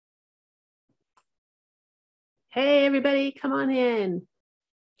Hey, everybody, come on in.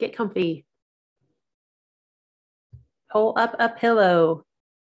 Get comfy. Pull up a pillow.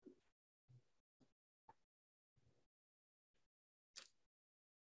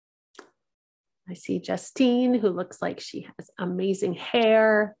 I see Justine, who looks like she has amazing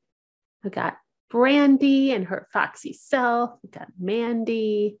hair. We got Brandy and her foxy self. We got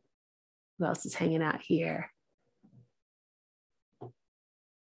Mandy. Who else is hanging out here?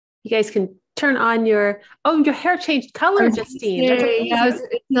 You guys can turn on your hair changed color, Justine. That's amazing. Yeah, it's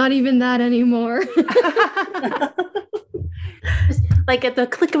not even that anymore. Just like at the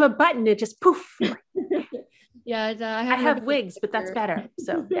click of a button, it just poof. Yeah, I have wigs, but that's better.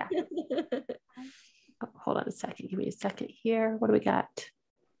 So yeah. Oh, hold on a second. Give me a second here. What do we got?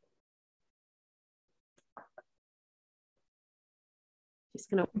 Just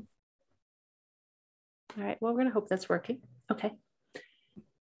gonna. All right. Well, we're gonna hope that's working. Okay.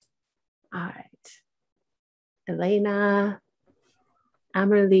 All right. Elena,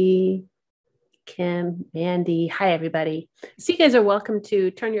 Amerly, Kim, Mandy. Hi, everybody. So you guys are welcome to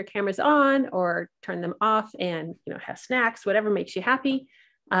turn your cameras on or turn them off and have snacks, whatever makes you happy.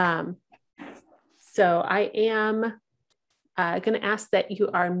 So I am going to ask that you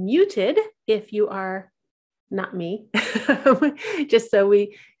are muted if you are not me, just so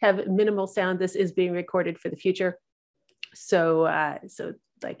we have minimal sound. This is being recorded for the future. So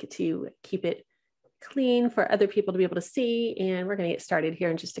like to keep it clean for other people to be able to see. And we're going to get started here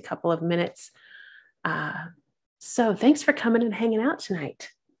in just a couple of minutes. So thanks for coming and hanging out tonight.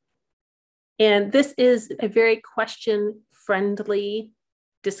 And this is a very question-friendly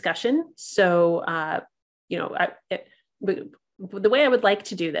discussion. So, the way I would like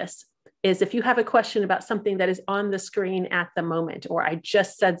to do this is if you have a question about something that is on the screen at the moment, or I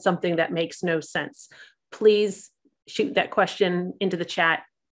just said something that makes no sense, please shoot that question into the chat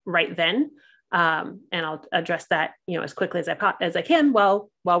right then. And I'll address that, as quickly as I can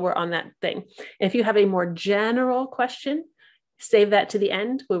while we're on that thing. If you have a more general question, save that to the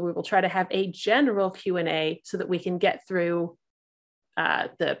end, where we will try to have a general Q&A so that we can get through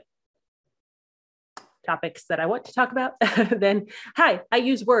the topics that I want to talk about. Then, hi, I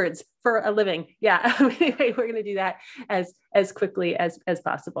use words for a living. Yeah, anyway, we're going to do that as quickly as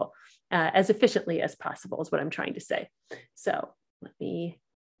possible, as efficiently as possible is what I'm trying to say. So let me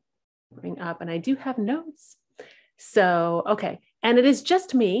bring up, and I do have notes. So, okay. And it is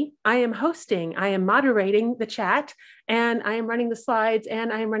just me. I am hosting, I am moderating the chat, and I am running the slides,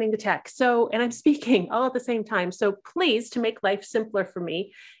 and I am running the text. So, and I'm speaking all at the same time. So please, to make life simpler for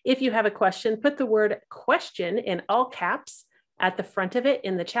me, if you have a question, put the word question in all caps at the front of it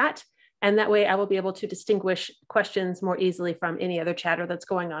in the chat. And that way I will be able to distinguish questions more easily from any other chatter that's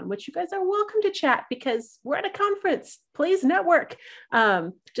going on, which you guys are welcome to chat because we're at a conference. Please network.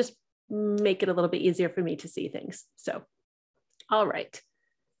 Just make it a little bit easier for me to see things. So, all right.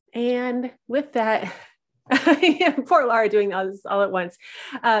 And with that, poor Laura doing all this all at once.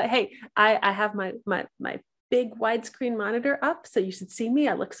 Hey, I have my big widescreen monitor up, so you should see me.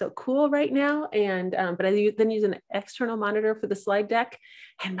 I look so cool right now. And but I then use an external monitor for the slide deck,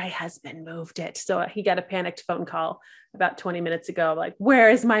 and my husband moved it. So he got a panicked phone call about 20 minutes ago, like, where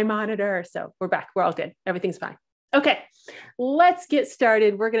is my monitor? So we're back. We're all good. Everything's fine. Okay, let's get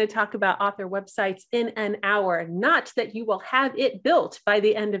started. We're going to talk about author websites in an hour. Not that you will have it built by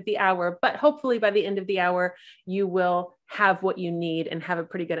the end of the hour, but hopefully by the end of the hour, you will have what you need and have a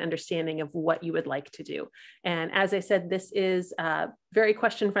pretty good understanding of what you would like to do. And as I said, this is very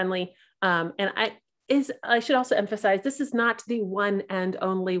question friendly. And I should also emphasize, this is not the one and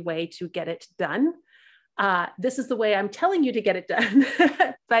only way to get it done. This is the way I'm telling you to get it done.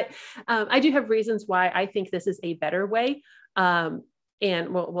 But I do have reasons why I think this is a better way. And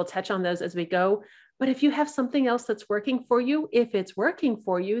we'll touch on those as we go. But if you have something else that's working for you, if it's working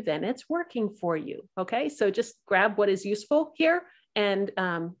for you, then it's working for you. Okay. So just grab what is useful here and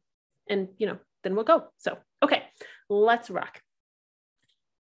then we'll go. So, okay, let's rock.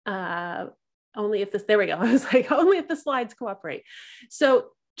 Only if this, there we go. I was like, only if the slides cooperate. So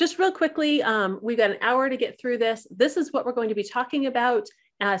just real quickly, we've got an hour to get through this. This is what we're going to be talking about.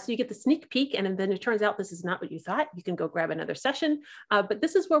 So you get the sneak peek, and then it turns out this is not what you thought. You can go grab another session. But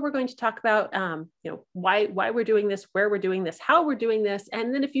this is where we're going to talk about, why we're doing this, where we're doing this, how we're doing this.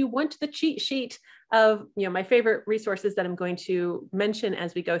 And then if you want the cheat sheet of, my favorite resources that I'm going to mention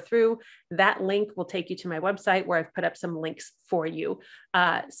as we go through, that link will take you to my website where I've put up some links for you.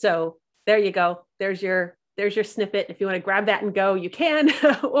 So there you go. There's your snippet. If you want to grab that and go, you can,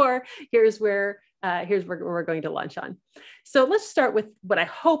 or here's where we're going to launch on. So let's start with what I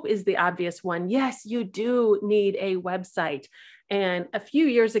hope is the obvious one. Yes, you do need a website. And a few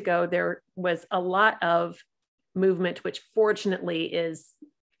years ago, there was a lot of movement, which fortunately is,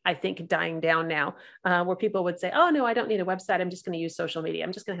 I think, dying down now, where people would say, oh, no, I don't need a website. I'm just going to use social media.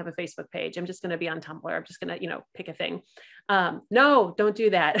 I'm just going to have a Facebook page. I'm just going to be on Tumblr. I'm just going to, pick a thing. No, don't do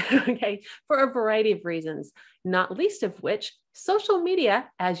that. Okay. For a variety of reasons, not least of which social media,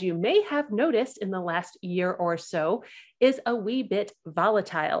 as you may have noticed in the last year or so, is a wee bit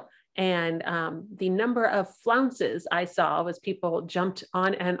volatile. And the number of flounces I saw was people jumped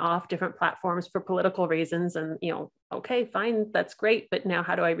on and off different platforms for political reasons. And, okay, fine, that's great. But now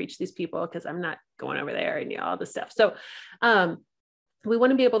how do I reach these people? Because I'm not going over there and all this stuff. So we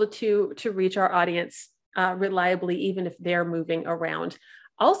want to be able to reach our audience reliably, even if they're moving around.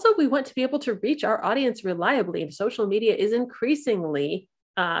 Also, we want to be able to reach our audience reliably. And social media is increasingly,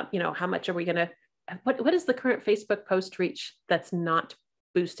 how much are we going to, what is the current Facebook post reach that's not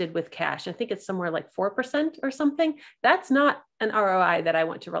boosted with cash? I think it's somewhere like 4% or something. That's not an ROI that I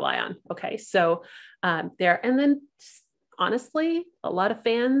want to rely on. Okay. So there, and then honestly, a lot of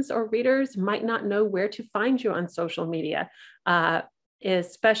fans or readers might not know where to find you on social media.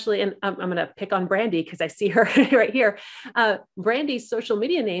 Especially, and I'm going to pick on Brandy because I see her right here. Brandy's social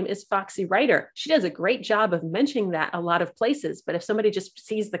media name is Foxy Writer. She does a great job of mentioning that a lot of places, but if somebody just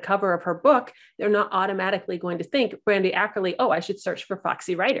sees the cover of her book, they're not automatically going to think Brandy Ackerley, oh, I should search for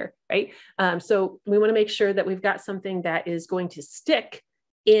Foxy Writer, right? So we want to make sure that we've got something that is going to stick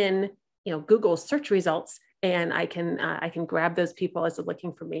in, Google search results, and I can grab those people as they're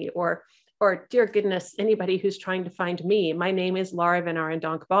looking for me, or dear goodness, anybody who's trying to find me, my name is Laura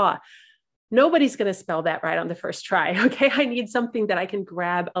VanArendonk Baugh. Nobody's going to spell that right on the first try. Okay. I need something that I can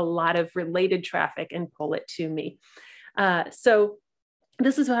grab a lot of related traffic and pull it to me. So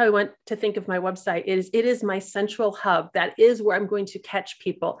this is how I want to think of my website. It is my central hub. That is where I'm going to catch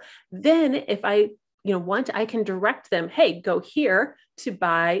people. Then if I I can direct them, hey, go here to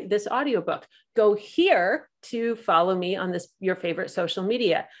buy this audiobook. Go here to follow me on your favorite social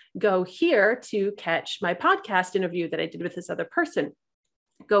media. Go here to catch my podcast interview that I did with this other person.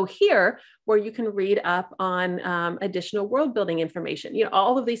 Go here where you can read up on additional world building information,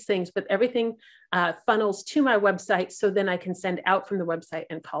 all of these things, but everything funnels to my website. So then I can send out from the website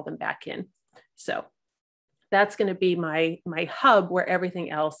and call them back in. So that's going to be my hub where everything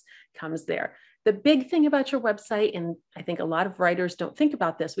else comes there. The big thing about your website, and I think a lot of writers don't think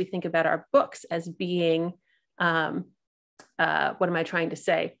about this, we think about our books as being, what am I trying to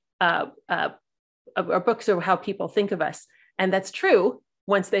say? Our books are how people think of us. And that's true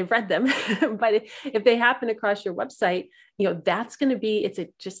once they've read them. But if they happen across your website, that's going to be,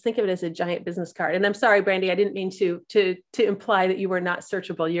 just think of it as a giant business card. And I'm sorry, Brandy, I didn't mean to imply that you were not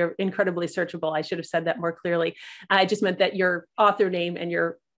searchable. You're incredibly searchable. I should have said that more clearly. I just meant that your author name and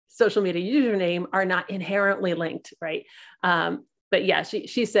your social media username are not inherently linked, right? But yeah,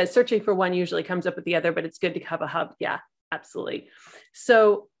 she says searching for one usually comes up with the other, but it's good to have a hub. Yeah, absolutely.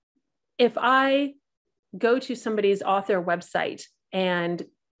 So if I go to somebody's author website and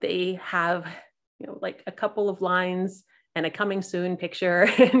they have, like a couple of lines and a coming soon picture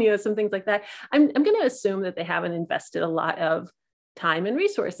and, some things like that, I'm going to assume that they haven't invested a lot of time and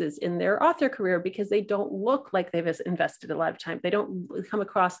resources in their author career because they don't look like they've invested a lot of time. They don't come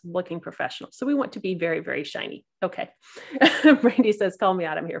across looking professional. So we want to be very, very shiny. Okay. Brandy says, call me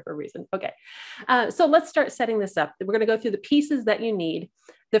out. I'm here for a reason. Okay. So let's start setting this up. We're going to go through the pieces that you need.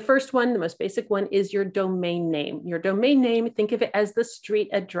 The first one, the most basic one, is your domain name. Your domain name, think of it as the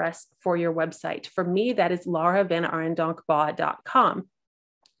street address for your website. For me, that is lauravanarendonkbaugh.com.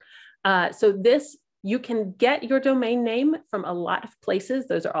 You can get your domain name from a lot of places.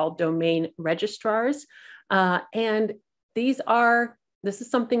 Those are all domain registrars. And this is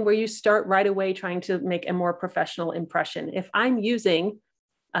something where you start right away trying to make a more professional impression. If I'm using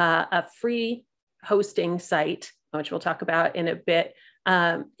a free hosting site, which we'll talk about in a bit,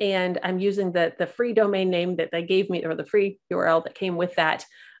 and I'm using the free domain name that they gave me, or the free URL that came with that,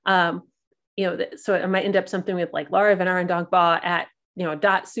 so it might end up something with like Laura VanArendonk Baugh at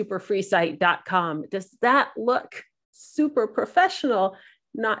 .superfreesite.com. Does that look super professional?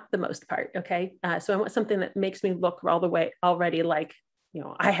 Not the most part. Okay. So I want something that makes me look all the way already like,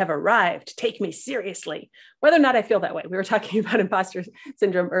 I have arrived, take me seriously, whether or not I feel that way. We were talking about imposter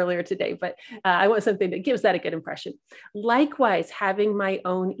syndrome earlier today, but I want something that gives that a good impression. Likewise, having my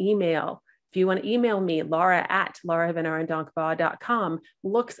own email. If you want to email me, laura@lauravanarendonkbaugh.com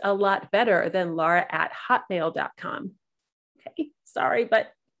looks a lot better than laura@hotmail.com. Okay, sorry,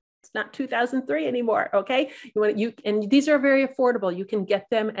 but it's not 2003 anymore. Okay, and these are very affordable. You can get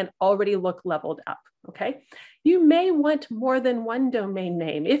them and already look leveled up. Okay, you may want more than one domain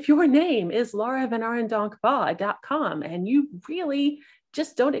name. If your name is lauravanarendonkbaugh.com and you really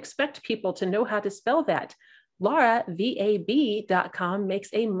just don't expect people to know how to spell that, lauravab.com makes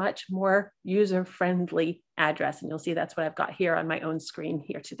a much more user-friendly address. And you'll see that's what I've got here on my own screen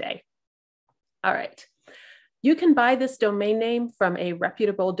here today. All right. You can buy this domain name from a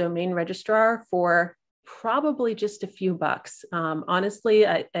reputable domain registrar for probably just a few bucks. Honestly,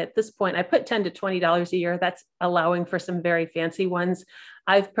 at this point, I put $10 to $20 a year. That's allowing for some very fancy ones.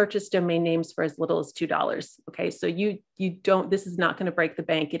 I've purchased domain names for as little as $2. Okay, so you don't, this is not going to break the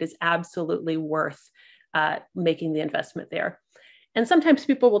bank. It is absolutely worth making the investment there. And sometimes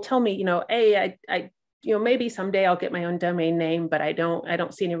people will tell me, hey, maybe someday I'll get my own domain name, but I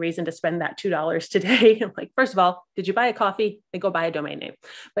don't see any reason to spend that $2 today. I'm like, first of all, did you buy a coffee? Then go buy a domain name.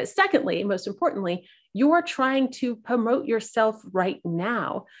 But secondly, most importantly, you're trying to promote yourself right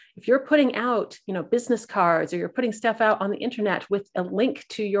now. If you're putting out, business cards, or you're putting stuff out on the internet with a link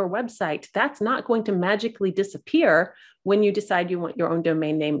to your website, that's not going to magically disappear when you decide you want your own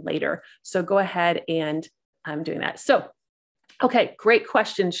domain name later. So go ahead and I'm doing that. So okay, great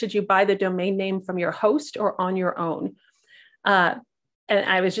question. Should you buy the domain name from your host or on your own? And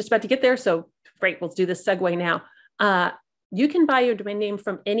I was just about to get there. So great, we'll do this segue now. You can buy your domain name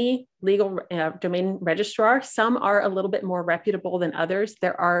from any legal domain registrar. Some are a little bit more reputable than others.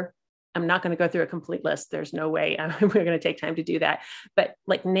 I'm not going to go through a complete list. There's no way we're going to take time to do that. But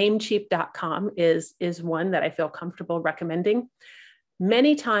like namecheap.com is one that I feel comfortable recommending.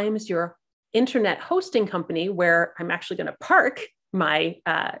 Many times your internet hosting company, where I'm actually going to park my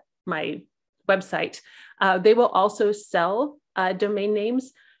my website, they will also sell domain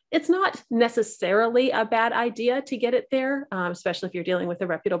names. It's not necessarily a bad idea to get it there, especially if you're dealing with a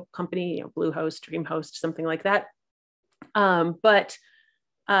reputable company, Bluehost, DreamHost, something like that. But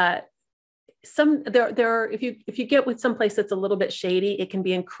if you get with someplace that's a little bit shady, it can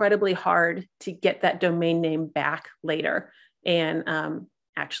be incredibly hard to get that domain name back later. And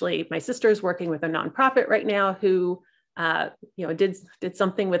actually, my sister is working with a nonprofit right now who, did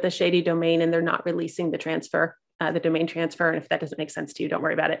something with a shady domain, and they're not releasing the transfer, the domain transfer. And if that doesn't make sense to you, don't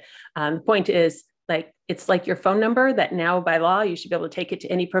worry about it. The point is, it's like your phone number that now by law you should be able to take it to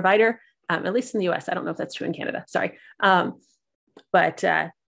any provider, at least in the U.S. I don't know if that's true in Canada. Sorry, but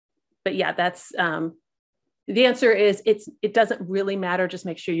yeah, that's the answer is it doesn't really matter. Just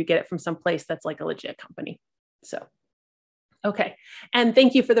make sure you get it from someplace that's like a legit company. So. Okay. And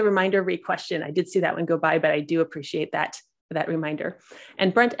thank you for the reminder re-question. I did see that one go by, but I do appreciate that reminder.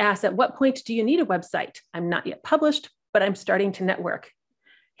 And Brent asks, at what point do you need a website? I'm not yet published, but I'm starting to network.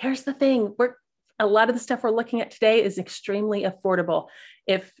 Here's the thing. A lot of the stuff we're looking at today is extremely affordable.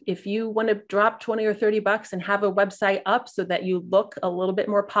 If you want to drop 20 or 30 bucks and have a website up so that you look a little bit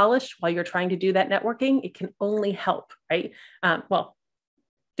more polished while you're trying to do that networking, it can only help, right? Well,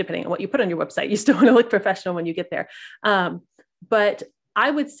 depending on what you put on your website, you still want to look professional when you get there. But I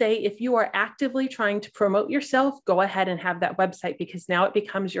would say if you are actively trying to promote yourself, go ahead and have that website, because now it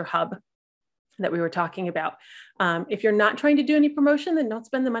becomes your hub that we were talking about. If you're not trying to do any promotion, then don't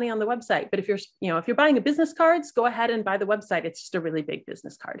spend the money on the website. But if you're buying a business cards, go ahead and buy the website. It's just a really big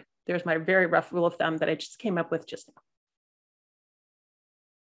business card. There's my very rough rule of thumb that I just came up with just now.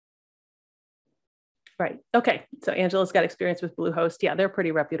 Right. Okay. So Angela's got experience with Bluehost. Yeah, they're a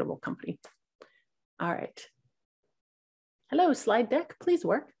pretty reputable company. All right. Hello, slide deck, please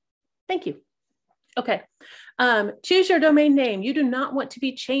work. Thank you. Okay. Choose your domain name. You do not want to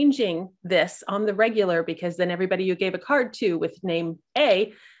be changing this on the regular, because then everybody you gave a card to with name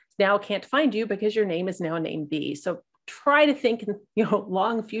A now can't find you because your name is now name B. So try to think,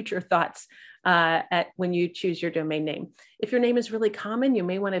 long future thoughts when you choose your domain name. If your name is really common, you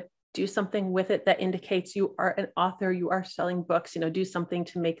may want to do something with it that indicates you are an author, you are selling books, do something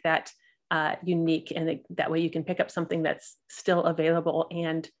to make that unique. And that way you can pick up something that's still available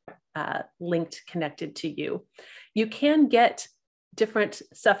and linked, connected to you. You can get different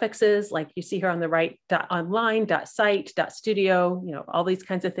suffixes like you see here on the right, .online, .site, .studio, all these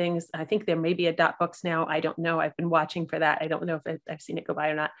kinds of things. I think there may be a .books now. I don't know. I've been watching for that. I don't know if I've seen it go by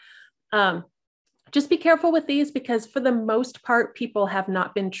or not. Just be careful with these, because for the most part, people have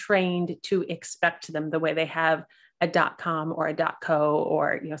not been trained to expect them the way they have a .com or a .co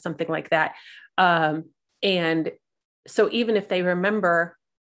or something like that. And so even if they remember,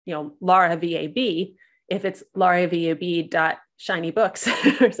 Laura VAB, if it's Laura VAB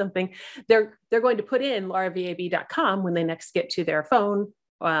 .shinybooks or something, they're going to put in lauravab.com when they next get to their phone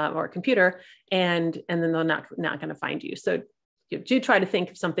or computer, and then they're not going to find you. So do try to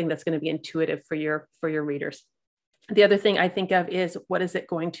think of something that's going to be intuitive for your readers. The other thing I think of is, what is it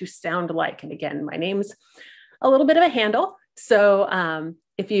going to sound like? And again, my name's a little bit of a handle. So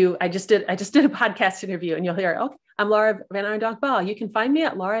I just did a podcast interview, and you'll hear, okay, I'm Laura VanArendonk Baugh. You can find me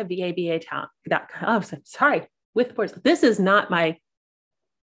at lauravaba.com. Oh, sorry, with words. This is not my,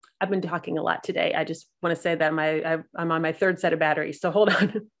 I've been talking a lot today. I just want to say that I'm on my third set of batteries. So hold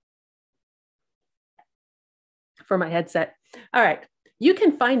on for my headset. All right. You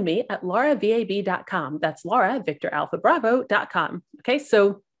can find me at lauravab.com. That's Laura, Victor Alpha Bravo.com. Okay.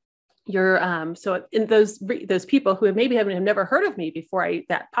 So so in those people who maybe have never heard of me before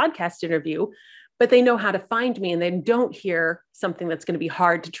that podcast interview, but they know how to find me and they don't hear something that's going to be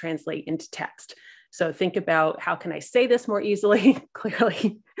hard to translate into text. So think about, how can I say this more easily?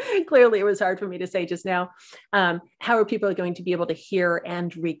 Clearly it was hard for me to say just now. How are people going to be able to hear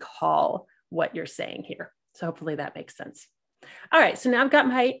and recall what you're saying here? So hopefully that makes sense. All right, so now I've got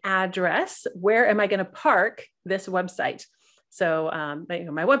my address. Where am I going to park this website? So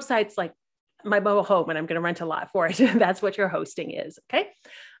my website's like my mobile home, and I'm going to rent a lot for it. That's what your hosting is, okay?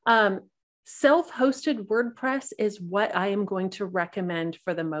 Self-hosted WordPress is what I am going to recommend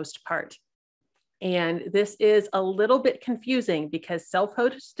for the most part. And this is a little bit confusing because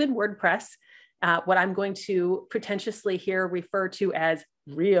self-hosted WordPress, what I'm going to pretentiously here refer to as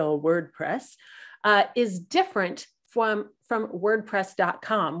real WordPress, is different from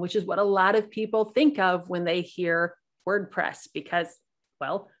WordPress.com, which is what a lot of people think of when they hear WordPress, because,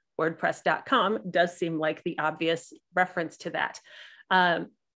 well, WordPress.com does seem like the obvious reference to that.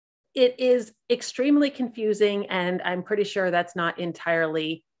 It is extremely confusing, and I'm pretty sure that's not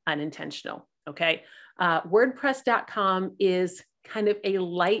entirely unintentional, okay? WordPress.com is kind of a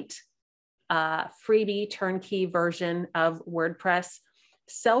light freebie turnkey version of WordPress.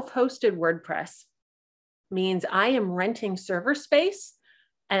 Self-hosted WordPress means I am renting server space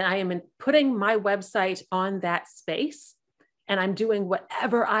and I am putting my website on that space, and I'm doing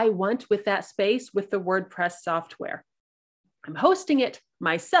whatever I want with that space with the WordPress software. I'm hosting it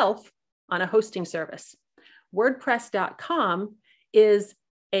myself on a hosting service. WordPress.com is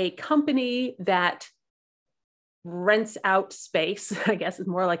a company that rents out space, I guess it's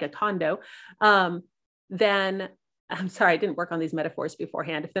more like a condo, then I'm sorry, I didn't work on these metaphors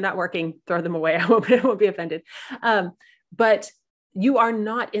beforehand. If they're not working, throw them away. I won't be offended. But you are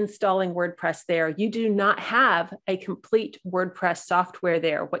not installing WordPress there. You do not have a complete WordPress software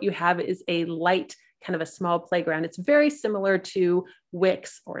there. What you have is a light, kind of a small playground. It's very similar to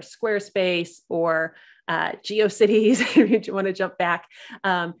Wix or Squarespace or GeoCities, if you want to jump back.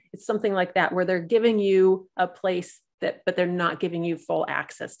 It's something like that, where they're giving you a place but they're not giving you full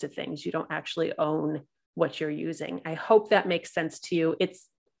access to things. You don't actually own what you're using. I hope that makes sense to you.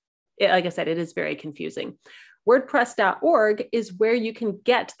 Like I said, it is very confusing. WordPress.org is where you can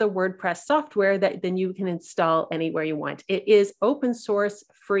get the WordPress software that then you can install anywhere you want. It is open source,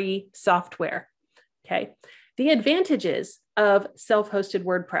 free software. Okay. The advantages of self-hosted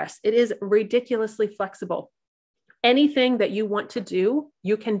WordPress: it is ridiculously flexible. Anything that you want to do,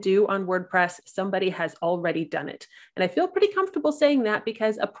 you can do on WordPress. Somebody has already done it. And I feel pretty comfortable saying that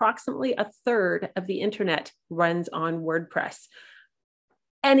because approximately a third of the internet runs on WordPress.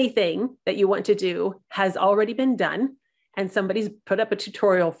 Anything that you want to do has already been done, and somebody's put up a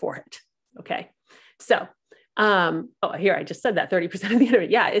tutorial for it. Okay. So, here, I just said that 30% of the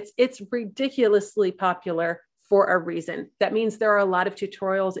internet. Yeah, it's ridiculously popular for a reason. That means there are a lot of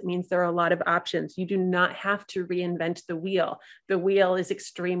tutorials. It means there are a lot of options. You do not have to reinvent the wheel. The wheel is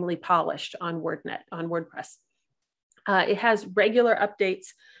extremely polished on WordPress. It has regular updates,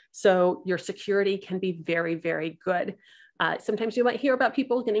 so your security can be very, very good. Sometimes you might hear about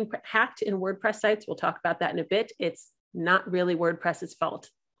people getting hacked in WordPress sites. We'll talk about that in a bit. It's not really WordPress's fault.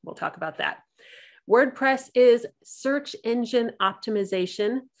 We'll talk about that. WordPress is search engine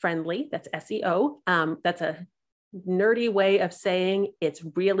optimization friendly. That's SEO. That's a nerdy way of saying it's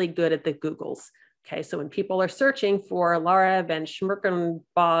really good at the Googles. Okay, so when people are searching for Laura Van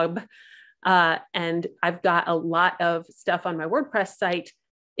Schmirkenbob, and I've got a lot of stuff on my WordPress site,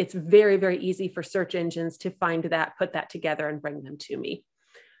 it's very, very easy for search engines to find that, put that together, and bring them to me.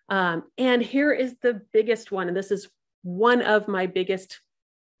 And here is the biggest one, and this is one of my biggest,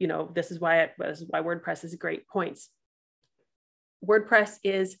 this is why WordPress is great points. WordPress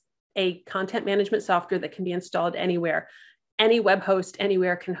is a content management software that can be installed anywhere. Any web host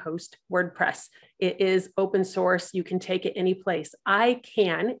anywhere can host WordPress. It is open source. You can take it any place. I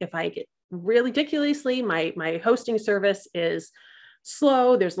can, if I get really ridiculously, my hosting service is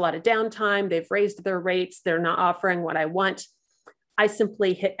slow, there's a lot of downtime, they've raised their rates, they're not offering what I want, I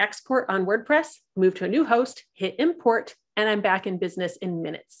simply hit export on WordPress, move to a new host, hit import, and I'm back in business in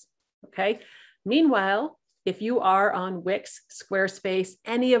minutes. Okay. Meanwhile, if you are on Wix, Squarespace,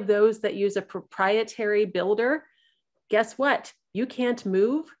 any of those that use a proprietary builder, guess what? You can't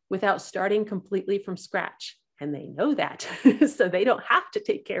move without starting completely from scratch. and they know that. So they don't have to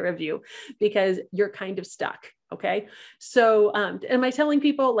take care of you because you're kind of stuck. Okay. So am I telling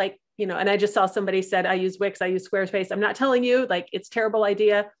people like, and I just saw somebody said, I use Wix, I use Squarespace. I'm not telling you like it's a terrible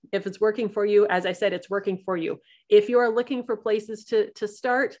idea. If it's working for you, as I said, it's working for you. If you are looking for places to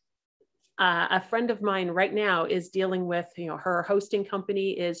start, a friend of mine right now is dealing with, her hosting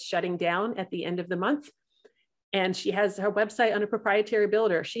company is shutting down at the end of the month. And she has her website on a proprietary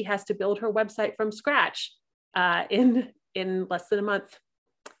builder. She has to build her website from scratch in less than a month.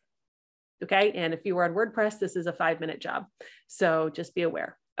 Okay. And if you were on WordPress, this is a 5-minute job. So just be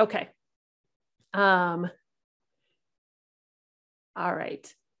aware. Okay. All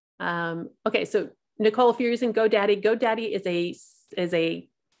right. Okay. So Nicole, if you're using GoDaddy is a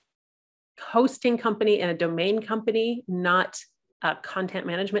hosting company and a domain company, not a content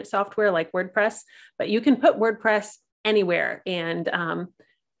management software like WordPress, but you can put WordPress anywhere. And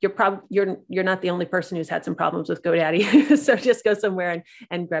you're not the only person who's had some problems with GoDaddy. So just go somewhere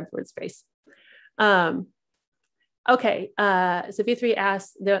and grab WordSpace. Okay. So V3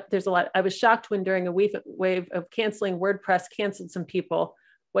 asks, there's a lot. I was shocked when during a wave of canceling WordPress canceled some people.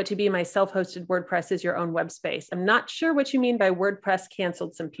 What to be my self-hosted WordPress is your own web space. I'm not sure what you mean by WordPress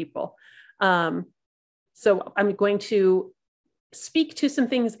canceled some people. So I'm going to speak to some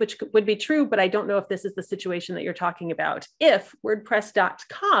things which would be true, but I don't know if this is the situation that you're talking about. If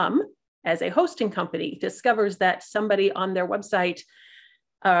WordPress.com as a hosting company discovers that somebody on their website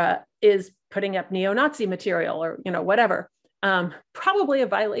is putting up neo-Nazi material or whatever, probably a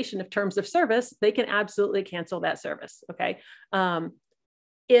violation of terms of service, they can absolutely cancel that service. Okay.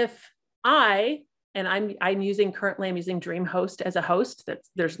 If I'm using DreamHost as a host,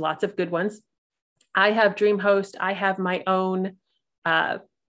 there's lots of good ones. I have DreamHost. I have my own, website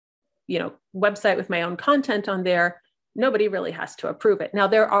with my own content on there. Nobody really has to approve it. Now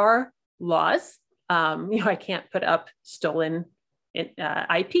there are laws. I can't put up stolen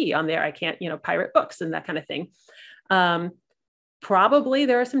IP on there. I can't, pirate books and that kind of thing. Probably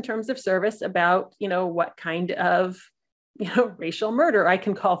there are some terms of service about, what kind of, racial murder I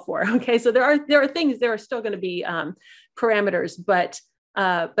can call for. Okay, so there are things. There are still going to be parameters, but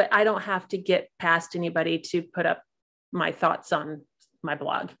I don't have to get past anybody to put up my thoughts on my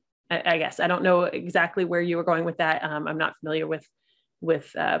blog. I guess I don't know exactly where you were going with that. I'm not familiar with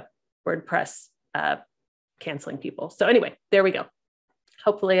WordPress canceling people. So anyway, there we go.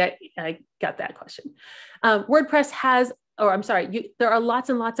 Hopefully I got that question. WordPress has, there are lots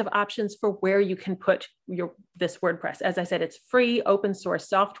and lots of options for where you can put this WordPress. As I said, it's free open source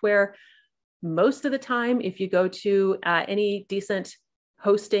software. Most of the time, if you go to any decent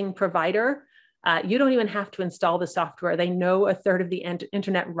hosting provider, you don't even have to install the software. They know a third of the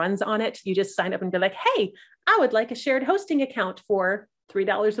internet runs on it. You just sign up and be like, hey, I would like a shared hosting account for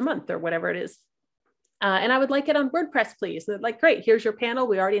 $3 a month or whatever it is. And I would like it on WordPress, please. And they're like, great, here's your panel.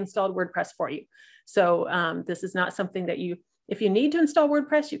 We already installed WordPress for you. So this is not something that if you need to install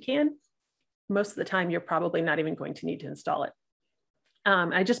WordPress, you can. Most of the time, you're probably not even going to need to install it.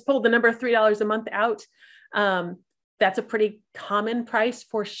 I just pulled the number $3 a month out. That's a pretty common price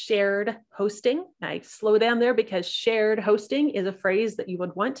for shared hosting. I slow down there because shared hosting is a phrase that you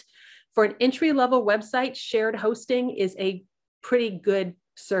would want. For an entry-level website, shared hosting is a pretty good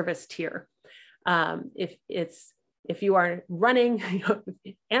service tier. If you are running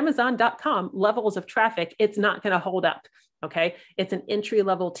Amazon.com levels of traffic, it's not going to hold up. Okay. It's an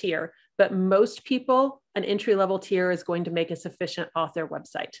entry-level tier, but most people, an entry-level tier is going to make a sufficient author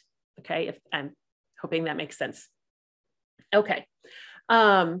website. Okay. I'm hoping that makes sense. Okay.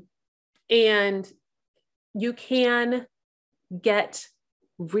 And you can get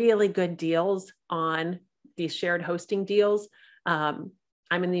really good deals on these shared hosting deals.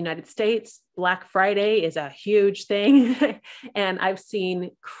 I'm in the United States. Black Friday is a huge thing. And I've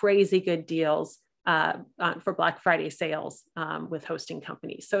seen crazy good deals for Black Friday sales with hosting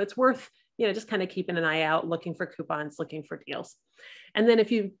companies. So it's worth, just kind of keeping an eye out, looking for coupons, looking for deals. And then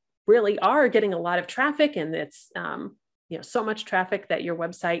if you really are getting a lot of traffic and it's, so much traffic that your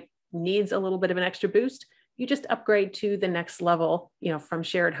website needs a little bit of an extra boost, you just upgrade to the next level, from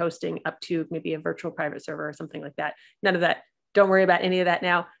shared hosting up to maybe a virtual private server or something like that. None of that. Don't worry about any of that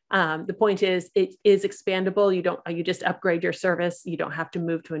now. The point is it is expandable. You just upgrade your service. You don't have to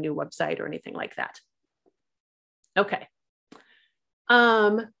move to a new website or anything like that. Okay.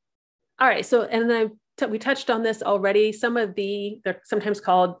 All right. So, and then we touched on this already. They're sometimes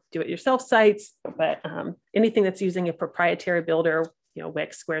called do-it-yourself sites, but anything that's using a proprietary builder,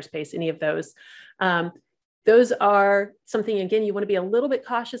 Wix, Squarespace, any of those, those are something, again, you want to be a little bit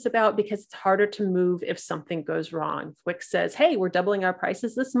cautious about because it's harder to move if something goes wrong. Wix says, hey, we're doubling our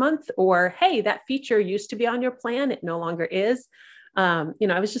prices this month, or hey, that feature used to be on your plan, it no longer is. I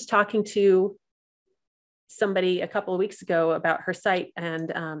was just talking to somebody a couple of weeks ago about her site,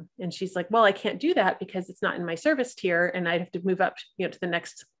 and she's like, well, I can't do that because it's not in my service tier, and I'd have to move up, to the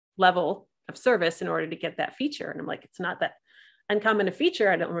next level of service in order to get that feature. And I'm like, it's not that uncommon a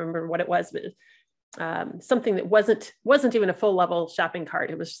feature. I don't remember what it was, but something that wasn't even a full level shopping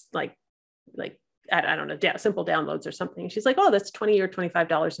cart. It was just like I don't know, simple downloads or something. And she's like, oh, that's $20 or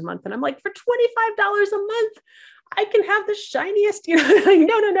 $25 a month. And I'm like, for $25 a month, I can have the shiniest,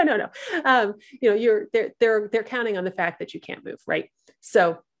 no. They're counting on the fact that you can't move, right?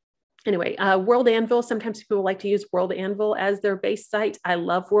 So anyway, World Anvil, sometimes people like to use World Anvil as their base site. I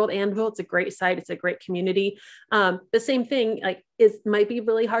love World Anvil. It's a great site. It's a great community. The same thing, might be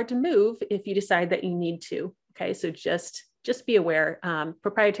really hard to move if you decide that you need to. Okay, so just be aware.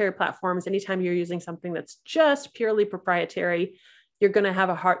 Proprietary platforms, anytime you're using something that's just purely proprietary, you're going to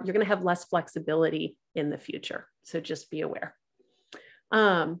have less flexibility in the future. So just be aware.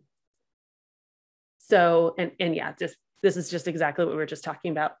 This is just exactly what we were just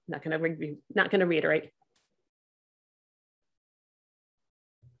talking about. Not going to reiterate.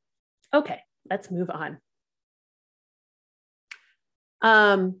 Okay, let's move on.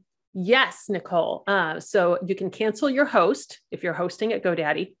 Yes, Nicole. So you can cancel your host if you're hosting at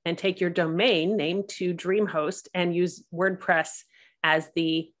GoDaddy and take your domain name to DreamHost and use WordPress as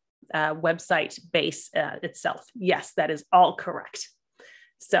the website base itself. Yes, that is all correct.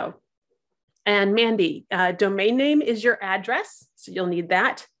 So, and Mandy, domain name is your address. So you'll need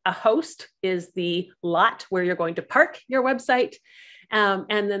that. A host is the lot where you're going to park your website. And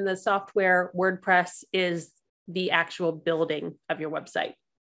then the software WordPress is the actual building of your website.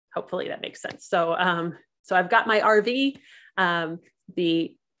 Hopefully that makes sense. So, so I've got my RV.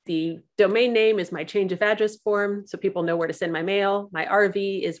 The domain name is my change of address form, so people know where to send my mail. My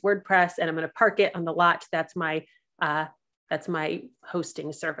RV is WordPress, and I'm going to park it on the lot. That's my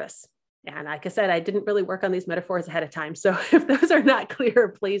hosting service. And like I said, I didn't really work on these metaphors ahead of time. So if those are not clear,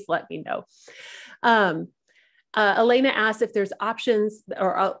 please let me know. Elena asked if there's options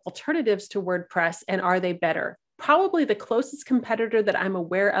or alternatives to WordPress, and are they better? Probably the closest competitor that I'm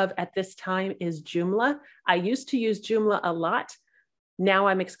aware of at this time is Joomla. I used to use Joomla a lot. Now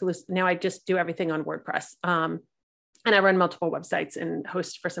I'm exclusive. Now I just do everything on WordPress. And I run multiple websites and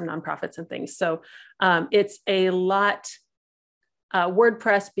host for some nonprofits and things. So it's a lot,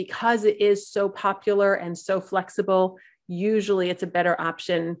 WordPress, because it is so popular and so flexible, usually it's a better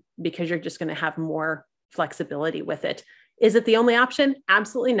option because you're just going to have more flexibility with it. Is it the only option?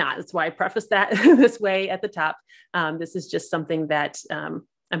 Absolutely not. That's why I preface that this way at the top. This is just something that I'm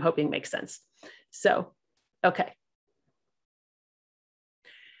hoping makes sense. So, okay.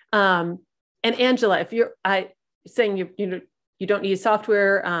 And Angela, if you're saying you don't need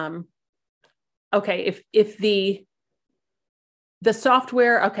software, okay. If the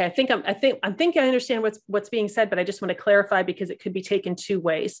software, okay, I think I understand what's being said, but I just want to clarify because it could be taken two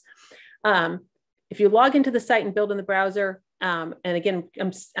ways. If you log into the site and build in the browser, and again,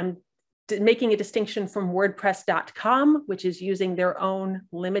 I'm making a distinction from WordPress.com, which is using their own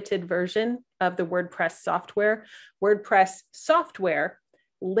limited version of the WordPress software. WordPress software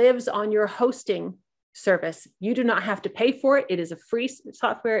lives on your hosting service. You do not have to pay for it. It is a free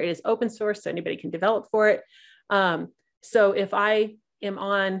software. It is open source, so anybody can develop for it. So if I am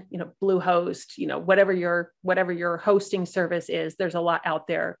on, Bluehost, whatever your hosting service is, there's a lot out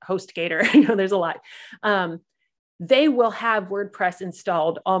there. HostGator, there's a lot. They will have WordPress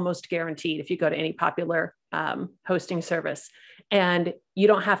installed almost guaranteed if you go to any popular hosting service, and you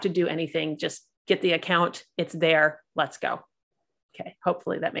don't have to do anything. Just get the account. It's there. Let's go. Okay.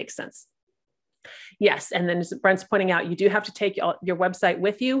 Hopefully that makes sense. Yes. And then as Brent's pointing out, you do have to take your website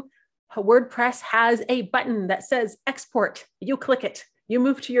with you. WordPress has a button that says export. You click it. You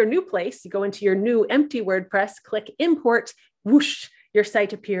move to your new place. You go into your new empty WordPress, click import, whoosh, your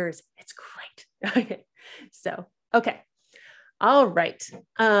site appears. It's great. Okay. So, okay. All right.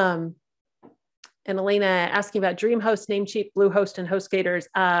 And Elena asking about DreamHost, Namecheap, Bluehost, and HostGators.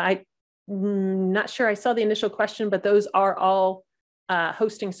 I'm not sure I saw the initial question, but those are all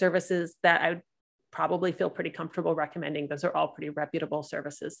hosting services that I would probably feel pretty comfortable recommending. Those are all pretty reputable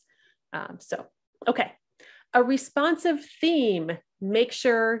services. So, okay. A responsive theme, make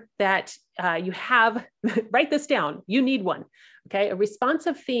sure that you have, write this down, you need one, okay? A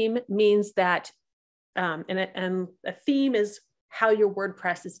responsive theme means that, and a theme is how your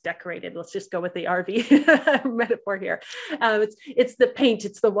WordPress is decorated. Let's just go with the RV metaphor here. It's the paint,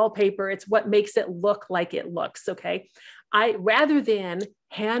 it's the wallpaper, it's what makes it look like it looks, okay? Rather than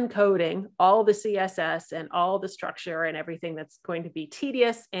hand coding all the CSS and all the structure and everything that's going to be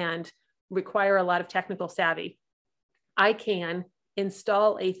tedious and require a lot of technical savvy, I can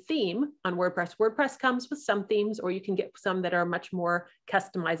install a theme on WordPress. WordPress comes with some themes, or you can get some that are much more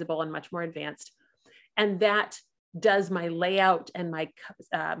customizable and much more advanced. And that does my layout and my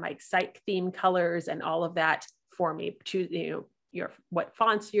site theme colors and all of that for me. Choose, what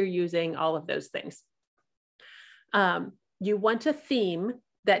fonts you're using, all of those things. You want a theme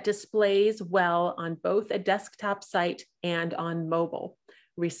that displays well on both a desktop site and on mobile.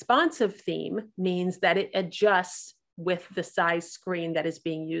 Responsive theme means that it adjusts with the size screen that is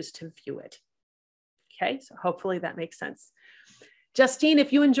being used to view it. Okay, so hopefully that makes sense. Justine,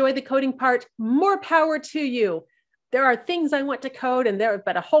 if you enjoy the coding part, more power to you. There are things I want to code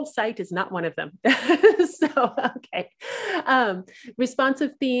but a whole site is not one of them. So, okay.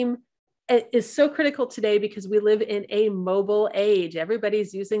 Responsive theme is so critical today because we live in a mobile age.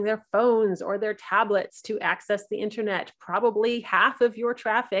 Everybody's using their phones or their tablets to access the internet. Probably half of your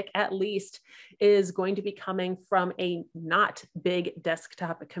traffic at least is going to be coming from a not big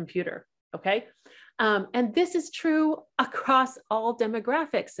desktop computer, okay? And this is true across all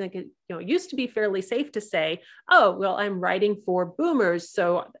demographics. Like, it used to be fairly safe to say, oh, well, I'm writing for boomers,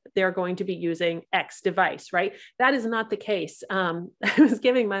 so they're going to be using X device, right? That is not the case. I was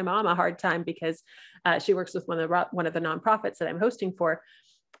giving my mom a hard time because she works with one of the nonprofits that I'm hosting for.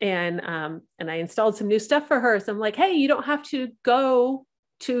 And I installed some new stuff for her. So I'm like, hey, you don't have to go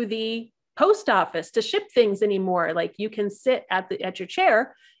to the post office to ship things anymore. Like, you can sit at your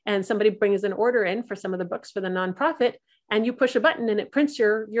chair and somebody brings an order in for some of the books for the nonprofit, and you push a button and it prints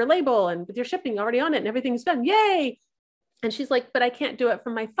your label and with your shipping already on it and everything's done. Yay. And she's like, but I can't do it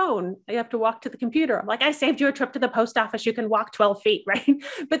from my phone. I have to walk to the computer. I'm like, I saved you a trip to the post office. You can walk 12 feet, right?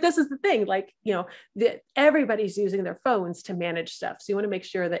 But this is the thing, like, everybody's using their phones to manage stuff. So you want to make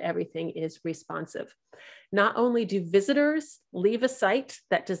sure that everything is responsive. Not only do visitors leave a site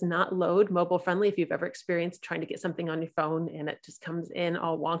that does not load mobile friendly, if you've ever experienced trying to get something on your phone and it just comes in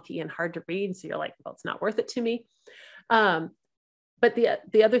all wonky and hard to read. So you're like, well, it's not worth it to me. But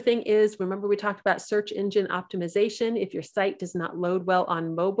the other thing is, remember we talked about search engine optimization. If your site does not load well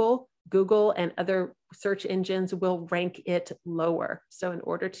on mobile, Google and other search engines will rank it lower. So in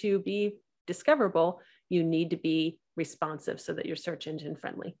order to be discoverable, you need to be responsive so that you're search engine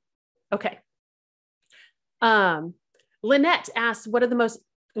friendly. Okay. Lynette asks, what are the most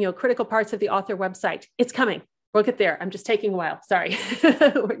critical parts of the author website? It's coming. We'll get there. I'm just taking a while. Sorry.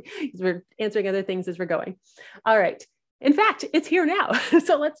 We're answering other things as we're going. All right. In fact, it's here now.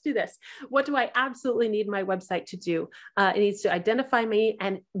 So let's do this. What do I absolutely need my website to do? It needs to identify me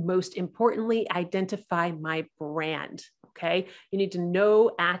and, most importantly, identify my brand. Okay. You need to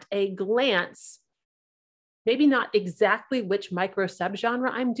know at a glance, maybe not exactly which micro subgenre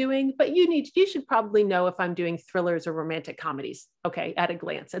I'm doing, but you should probably know if I'm doing thrillers or romantic comedies, okay, at a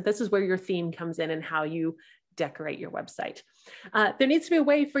glance. And this is where your theme comes in and how you decorate your website. There needs to be a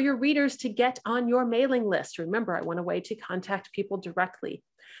way for your readers to get on your mailing list. Remember, I want a way to contact people directly.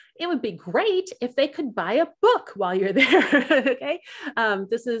 It would be great if they could buy a book while you're there, okay?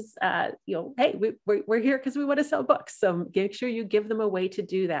 This is, hey, we're here because we want to sell books. So make sure you give them a way to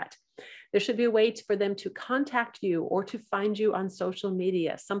do that. There should be a way for them to contact you or to find you on social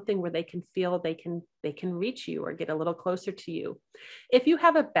media, something where they can feel they can reach you or get a little closer to you. If you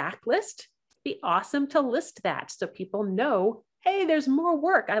have a backlist, it'd be awesome to list that so people know, hey, there's more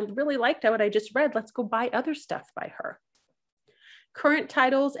work. I really liked what I just read. Let's go buy other stuff by her. Current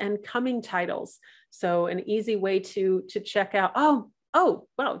titles and coming titles. So an easy way to check out, oh,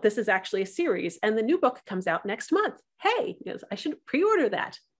 wow, this is actually a series and the new book comes out next month. Hey, I should pre-order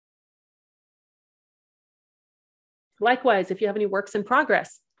that. Likewise, if you have any works in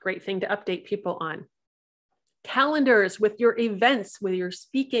progress, great thing to update people on. Calendars with your events, where you're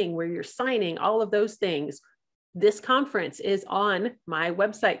speaking, where you're signing, all of those things. This conference is on my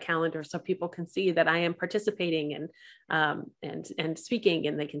website calendar so people can see that I am participating and speaking,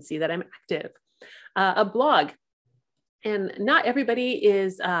 and they can see that I'm active. A blog, and not everybody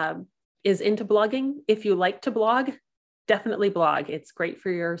is into blogging. If you like to blog, definitely blog. It's great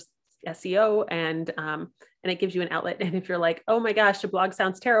for your SEO and it gives you an outlet. And if you're like, oh my gosh, the blog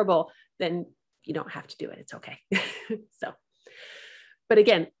sounds terrible, then you don't have to do it. It's okay. But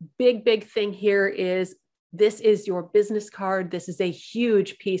again, big thing here is this is your business card. This is a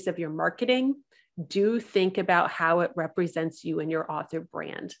huge piece of your marketing. Do think about how it represents you and your author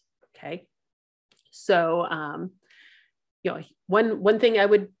brand. Okay. So one thing I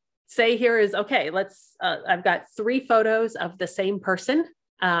would say here is, okay, let's, I've got 3 photos of the same person.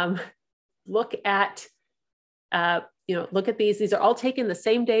 Look at, look at these. These are all taken the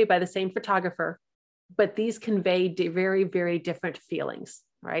same day by the same photographer, but these convey very, very different feelings,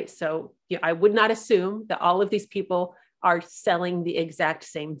 right? So I would not assume that all of these people are selling the exact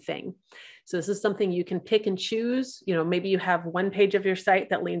same thing. So this is something you can pick and choose. Maybe you have one page of your site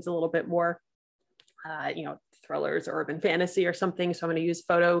that leans a little bit more, thrillers or urban fantasy or something. So I'm going to use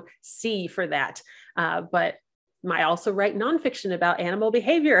photo C for that. But I also write nonfiction about animal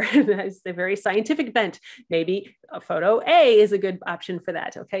behavior. That's a very scientific bent. Maybe a photo A is a good option for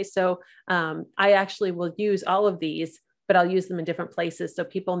that. Okay, so I actually will use all of these, but I'll use them in different places so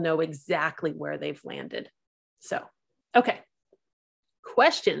people know exactly where they've landed. So, okay,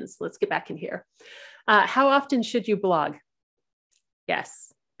 questions. Let's get back in here. How often should you blog? Yes.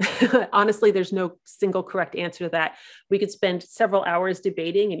 Honestly, there's no single correct answer to that. We could spend several hours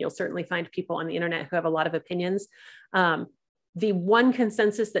debating, and you'll certainly find people on the internet who have a lot of opinions. The one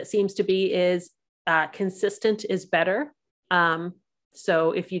consensus that seems to be is consistent is better.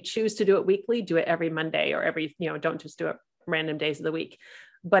 So if you choose to do it weekly, do it every Monday or every, don't just do it random days of the week.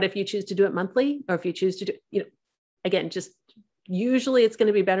 But if you choose to do it monthly, or if you choose to do, again, just usually it's going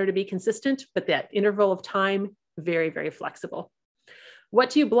to be better to be consistent, but that interval of time, very, very flexible. What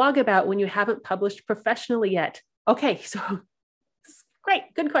do you blog about when you haven't published professionally yet? Okay, so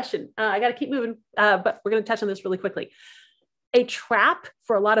great, good question. I got to keep moving, but we're going to touch on this really quickly. A trap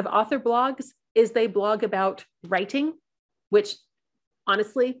for a lot of author blogs is they blog about writing, which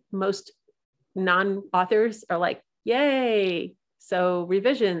honestly, most non-authors are like, yay. So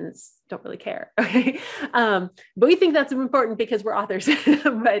revisions, don't really care. Okay. But we think that's important because we're authors,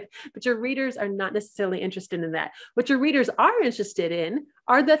 but your readers are not necessarily interested in that. What your readers are interested in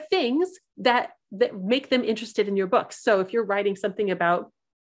are the things that make them interested in your books. So if you're writing something about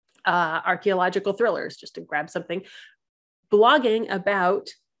archaeological thrillers, just to grab something, blogging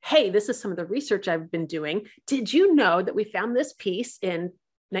about, hey, this is some of the research I've been doing. Did you know that we found this piece in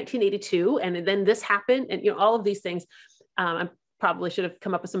 1982 and then this happened? And all of these things. I probably should have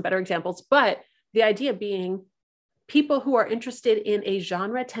come up with some better examples, but the idea being people who are interested in a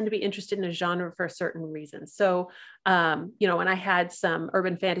genre tend to be interested in a genre for a certain reason. So, when I had some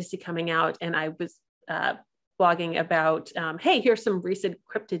urban fantasy coming out and I was blogging about, hey, here's some recent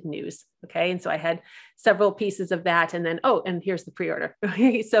cryptid news. Okay. And so I had several pieces of that. And then, oh, and here's the pre-order.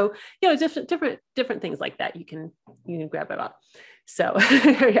 Okay. So, different things like that you can grab about. So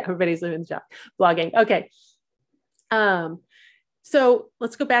yeah, everybody's in the job blogging. Okay. So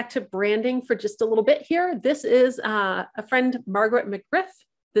let's go back to branding for just a little bit here. This is a friend, Margaret McGriff.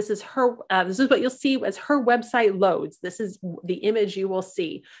 This is her. This is what you'll see as her website loads. This is the image you will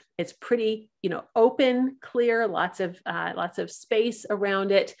see. It's pretty, open, clear, lots of space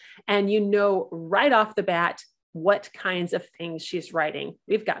around it, and right off the bat what kinds of things she's writing.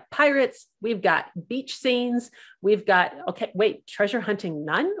 We've got pirates, we've got beach scenes, we've got, okay, wait, treasure hunting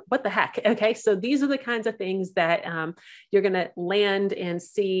none? What the heck? Okay, so these are the kinds of things that you're going to land and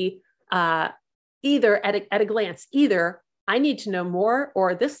see either at a glance, either I need to know more,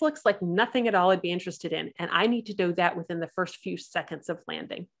 or this looks like nothing at all I'd be interested in. And I need to know that within the first few seconds of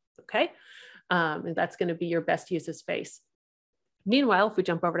landing. Okay, and that's going to be your best use of space. Meanwhile, if we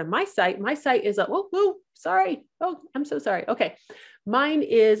jump over to my site is sorry. Oh, I'm so sorry. Okay. Mine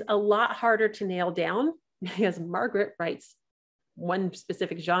is a lot harder to nail down because Margaret writes one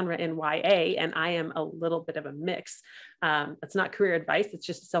specific genre in YA, and I am a little bit of a mix. That's not career advice. It's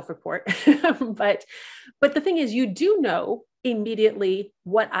just a self-report. but the thing is, you do know immediately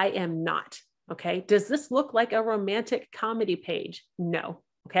what I am not. Okay. Does this look like a romantic comedy page? No.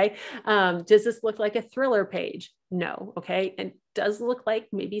 Okay. Does this look like a thriller page? No. Okay. And does look like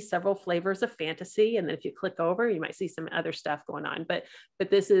maybe several flavors of fantasy. And then if you click over, you might see some other stuff going on, but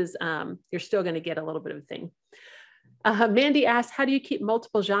this is, you're still going to get a little bit of a thing. Mandy asked, how do you keep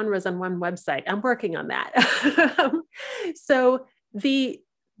multiple genres on one website? I'm working on that. So the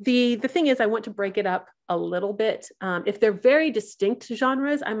thing is, I want to break it up a little bit. If they're very distinct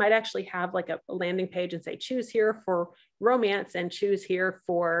genres, I might actually have like a landing page and say, choose here for romance and choose here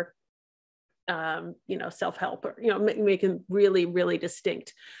for, self-help, or, make them really, really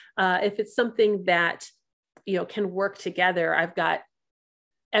distinct. If it's something that, can work together, I've got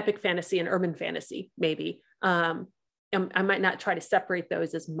epic fantasy and urban fantasy, maybe. I might not try to separate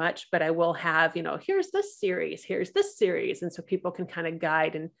those as much, but I will have, here's this series. And so people can kind of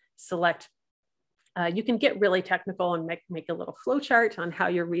guide and select. You can get really technical and make a little flow chart on how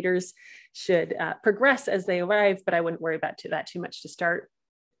your readers should progress as they arrive, but I wouldn't worry about that too much to start.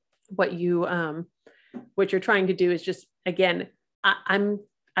 What you what you're trying to do is just, again, I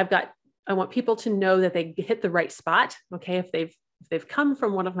want people to know that they hit the right spot. Okay. If they've come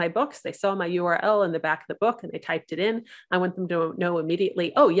from one of my books, they saw my URL in the back of the book and they typed it in, I want them to know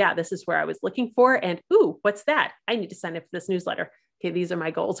immediately, oh yeah, this is where I was looking for. And ooh, what's that? I need to sign up for this newsletter. Okay. These are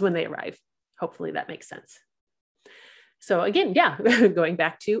my goals when they arrive. Hopefully that makes sense. So again, yeah, going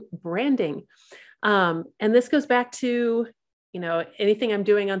back to branding. And this goes back to, anything I'm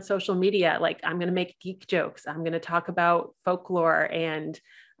doing on social media, like I'm going to make geek jokes. I'm going to talk about folklore and,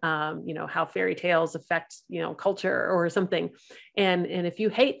 how fairy tales affect, culture or something. And if you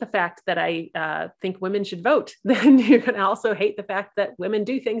hate the fact that I think women should vote, then you're going to also hate the fact that women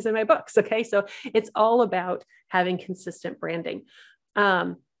do things in my books. Okay. So it's all about having consistent branding.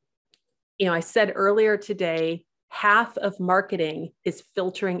 I said earlier today, half of marketing is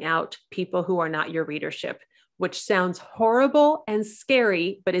filtering out people who are not your readership, which sounds horrible and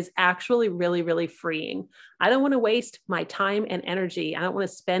scary, but is actually really, really freeing. I don't want to waste my time and energy. I don't want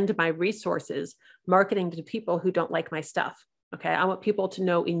to spend my resources marketing to people who don't like my stuff. Okay. I want people to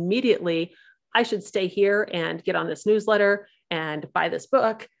know immediately, I should stay here and get on this newsletter and buy this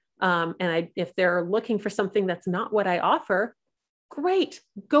book. If they're looking for something that's not what I offer, great,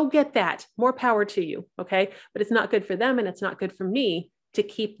 go get that. More power to you. Okay. But it's not good for them and it's not good for me to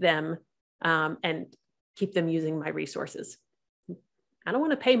keep them and keep them using my resources. I don't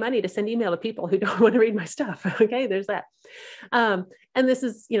want to pay money to send email to people who don't want to read my stuff. Okay. There's that. And this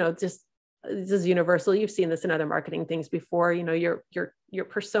is, this is universal. You've seen this in other marketing things before, your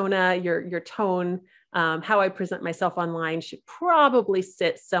persona, your tone, how I present myself online should probably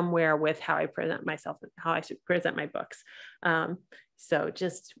sit somewhere with how I present myself, how I should present my books. So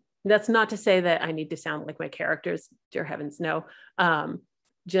just, that's not to say that I need to sound like my characters, dear heavens, no.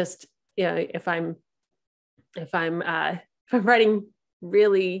 If I'm writing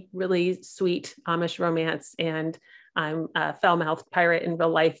really, really sweet Amish romance and I'm a foul-mouthed pirate in real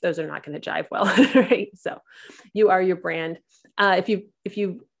life, those are not going to jive well, right? So you are your brand. If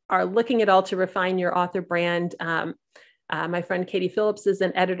you are looking at all to refine your author brand, my friend Katie Phillips is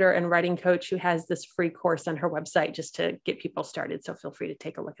an editor and writing coach who has this free course on her website just to get people started. So feel free to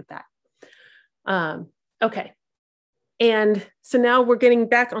take a look at that. Okay. And so now we're getting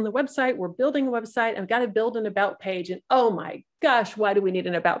back on the website. We're building a website. I've got to build an about page. And oh my gosh, why do we need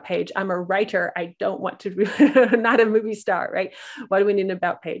an about page? I'm a writer. I don't want to, not a movie star, right? Why do we need an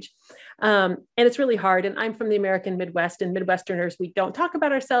about page? And it's really hard. And I'm from the American Midwest, and Midwesterners, we don't talk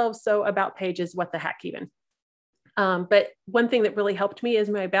about ourselves. So about pages, what the heck even? But one thing that really helped me is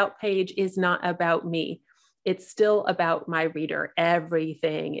my about page is not about me. It's still about my reader.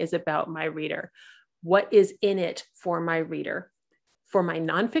 Everything is about my reader. What is in it for my reader? For my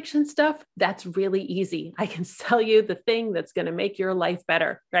nonfiction stuff, that's really easy. I can sell you the thing that's going to make your life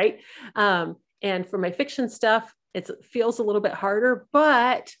better, right? And for my fiction stuff, it feels a little bit harder,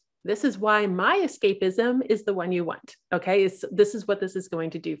 but this is why my escapism is the one you want, okay? This is what this is going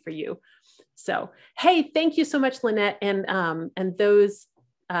to do for you. So, hey, thank you so much, Lynette. And those,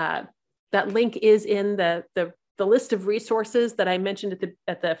 that link is in the list of resources that I mentioned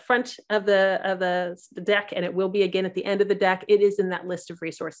at the front of the deck, and it will be again at the end of the deck. It is in that list of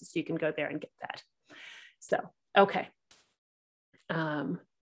resources, so you can go there and get that. So, okay.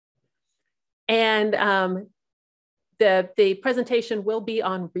 The presentation will be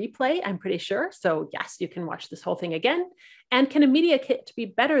on replay, I'm pretty sure. So yes, you can watch this whole thing again. And can a media kit be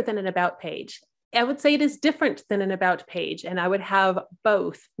better than an about page? I would say it is different than an about page, and I would have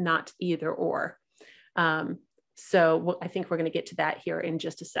both, not either or. So I think we're going to get to that here in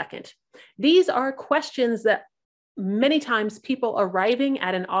just a second. These are questions that many times people arriving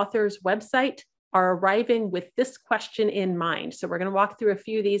at an author's website are arriving with this question in mind. So we're going to walk through a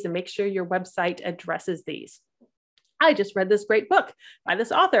few of these and make sure your website addresses these. I just read this great book by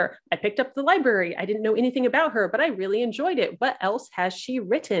this author. I picked up the library. I didn't know anything about her, but I really enjoyed it. What else has she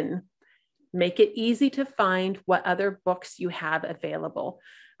written? Make it easy to find what other books you have available.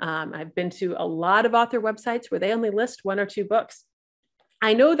 I've been to a lot of author websites where they only list 1 or 2 books.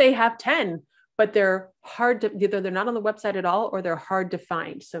 I know they have 10, but they're hard to, either they're not on the website at all, or they're hard to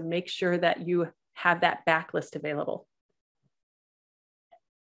find. So make sure that you have that backlist available.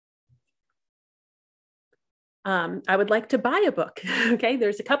 I would like to buy a book. Okay,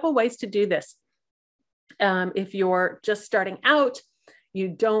 there's a couple ways to do this. If you're just starting out, you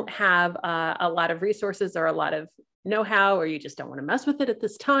don't have a lot of resources or a lot of know-how, or you just don't want to mess with it at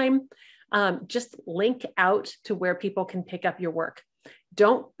this time, just link out to where people can pick up your work.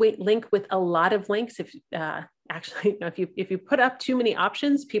 Don't link with a lot of links. If actually, if you put up too many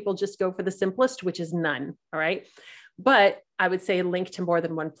options, people just go for the simplest, which is none. All right. But I would say link to more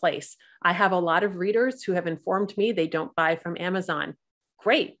than one place. I have a lot of readers who have informed me they don't buy from Amazon.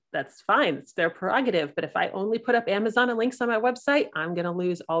 Great, that's fine. It's their prerogative. But if I only put up Amazon and links on my website, I'm going to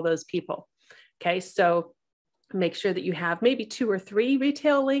lose all those people. Okay, so make sure that you have maybe 2 or 3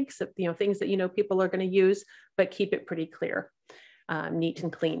 retail links of, things that people are going to use, but keep it pretty clear, neat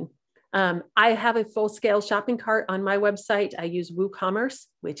and clean. I have a full-scale shopping cart on my website. I use WooCommerce,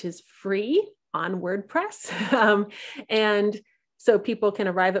 which is free on WordPress. And so people can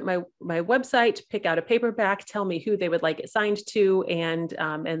arrive at my website, pick out a paperback, tell me who they would like it signed to, and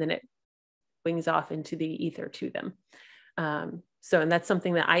then it wings off into the ether to them. And that's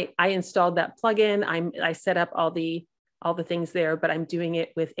something that I installed that plugin. I set up all the things there, but I'm doing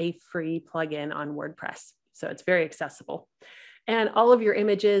it with a free plugin on WordPress. So it's very accessible. And all of your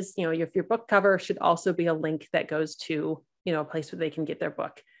images, if your book cover should also be a link that goes to, a place where they can get their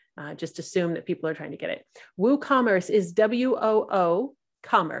book. Just assume that people are trying to get it. WooCommerce is WOO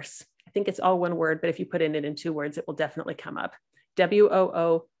commerce. I think it's all one word, but if you put in it in 2 words, it will definitely come up.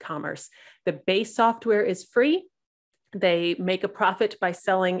 WOO commerce. The base software is free. They make a profit by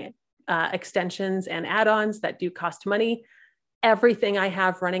selling extensions and add-ons that do cost money. Everything I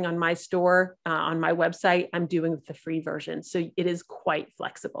have running on my store, on my website, I'm doing with the free version. So it is quite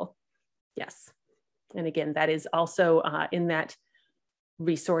flexible. Yes. And again, that is also in that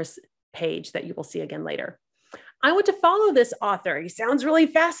resource page that you will see again later. I want to follow this author. He sounds really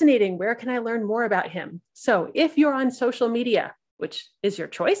fascinating. Where can I learn more about him? So if you're on social media, which is your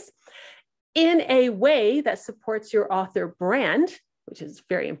choice, in a way that supports your author brand, which is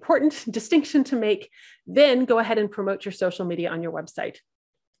very important distinction to make, then go ahead and promote your social media on your website.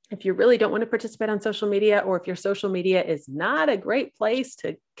 If you really don't want to participate on social media, or if your social media is not a great place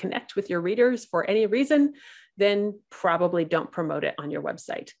to connect with your readers for any reason, then probably don't promote it on your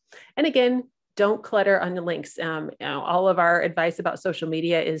website. And again, don't clutter on the links. All of our advice about social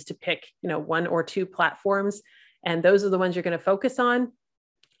media is to pick, 1 or 2 platforms, and those are the ones you're going to focus on.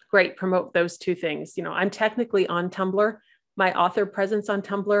 Great, promote those 2 things. I'm technically on Tumblr. My author presence on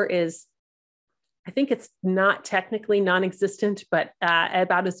Tumblr is, I think it's not technically non-existent, but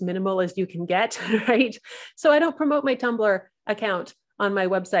about as minimal as you can get, right? So I don't promote my Tumblr account on my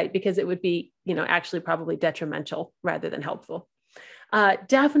website because it would be, actually probably detrimental rather than helpful.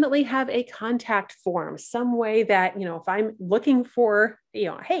 Definitely have a contact form, some way that, if I'm looking for,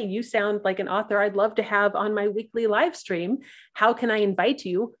 hey, you sound like an author I'd love to have on my weekly live stream. How can I invite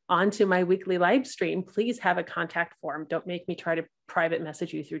you onto my weekly live stream? Please have a contact form. Don't make me try to private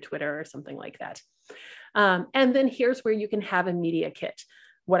message you through Twitter or something like that. And then here's where you can have a media kit.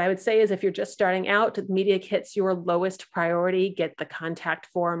 What I would say is if you're just starting out, media kit's your lowest priority. Get the contact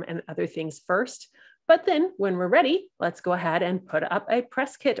form and other things first. But then when we're ready, let's go ahead and put up a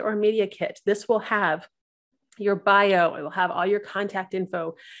press kit or media kit. This will have your bio. It will have all your contact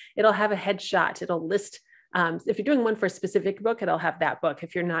info. It'll have a headshot. It'll list, if you're doing one for a specific book, it'll have that book.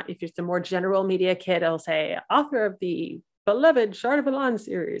 If it's a more general media kit, it'll say author of the beloved Shard of Elan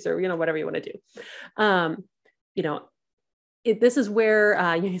series, or, whatever you want to do. This is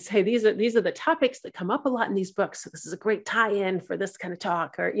where you can say these are the topics that come up a lot in these books. So this is a great tie-in for this kind of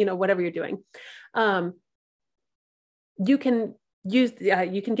talk, or whatever you're doing. You can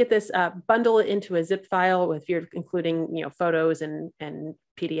get this, bundle it into a zip file if you're including photos and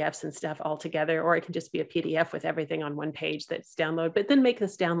PDFs and stuff all together, or it can just be a PDF with everything on one page that's downloaded. But then make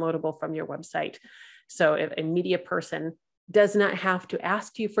this downloadable from your website. So if a media person does not have to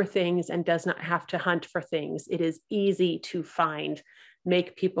ask you for things and does not have to hunt for things. It is easy to find.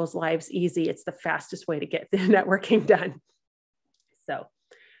 Make people's lives easy. It's the fastest way to get the networking done. So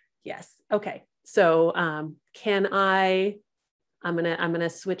yes. Okay. So I'm gonna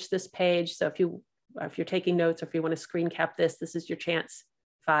switch this page. So if you're taking notes, or if you want to screen cap this is your chance.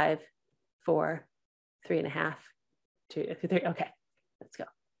 5, 4, 3.5, 2, 3. Okay, let's go.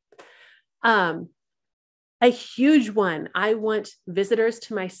 A huge one. I want visitors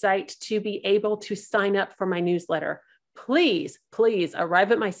to my site to be able to sign up for my newsletter. Please, please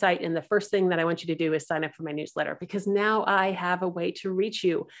arrive at my site, and the first thing that I want you to do is sign up for my newsletter, because now I have a way to reach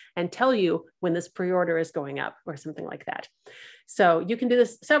you and tell you when this pre-order is going up or something like that. So you can do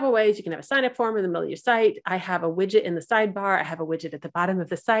this several ways. You can have a sign up form in the middle of your site. I have a widget in the sidebar. I have a widget at the bottom of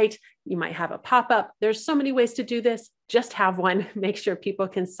the site. You might have a pop-up. There's so many ways to do this. Just have one. Make sure people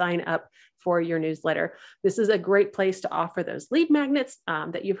can sign up for your newsletter. This is a great place to offer those lead magnets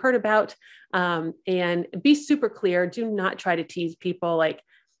that you've heard about, and be super clear. Do not try to tease people like,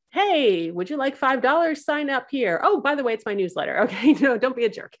 hey, would you like $5? Sign up here. Oh, by the way, it's my newsletter. Okay, no, don't be a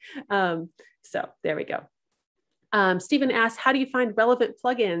jerk. So there we go. Stephen asks, how do you find relevant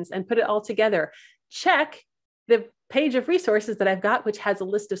plugins and put it all together? Check the page of resources that I've got, which has a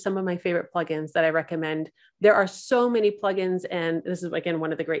list of some of my favorite plugins that I recommend. There are so many plugins. And this is, again,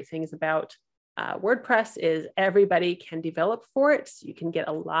 one of the great things about WordPress is everybody can develop for it. So you can get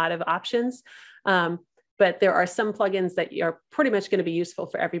a lot of options. But there are some plugins that are pretty much going to be useful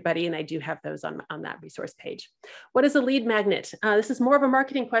for everybody. And I do have those on that resource page. What is a lead magnet? This is more of a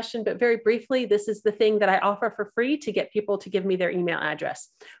marketing question, but very briefly, this is the thing that I offer for free to get people to give me their email address.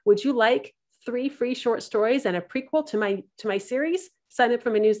 Would you like 3 free short stories and a prequel to my series? Sign up for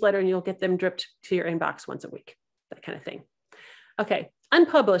my newsletter and you'll get them dripped to your inbox once a week, that kind of thing. Okay,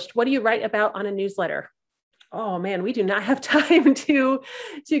 unpublished. What do you write about on a newsletter? Oh man, we do not have time to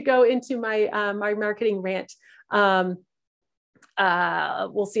go into my my marketing rant. We'll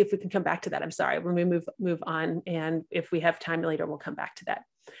see if we can come back to that. I'm sorry, when we move on, and if we have time later, we'll come back to that.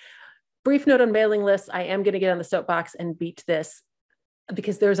 Brief note on mailing lists. I am going to get on the soapbox and beat this,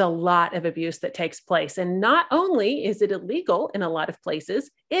 because there's a lot of abuse that takes place. And not only is it illegal in a lot of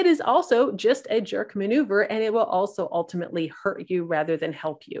places, it is also just a jerk maneuver, and it will also ultimately hurt you rather than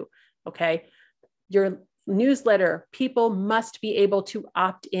help you. Okay. Your newsletter, people must be able to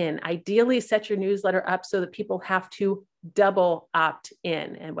opt in. Ideally, set your newsletter up so that people have to double opt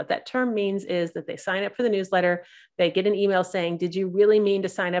in. And what that term means is that they sign up for the newsletter, they get an email saying, did you really mean to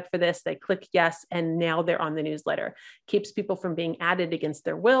sign up for this? They click yes, and now they're on the newsletter. Keeps people from being added against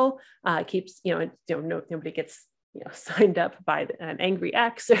their will, keeps, nobody gets signed up by an angry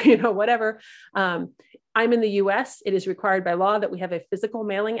ex or whatever. I'm in the US. It is required by law that we have a physical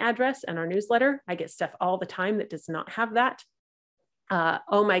mailing address in our newsletter. I get stuff all the time that does not have that.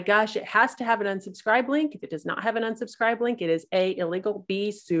 Oh my gosh, it has to have an unsubscribe link. If it does not have an unsubscribe link, it is A, illegal,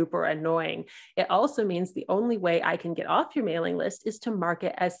 B, super annoying. It also means the only way I can get off your mailing list is to mark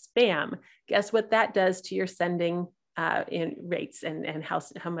it as spam. Guess what that does to your sending in rates and how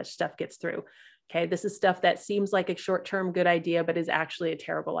much stuff gets through. Okay, this is stuff that seems like a short-term good idea, but is actually a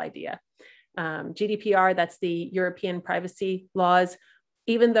terrible idea. GDPR, that's the European privacy laws.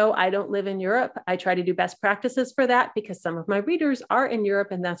 Even though I don't live in Europe, I try to do best practices for that because some of my readers are in Europe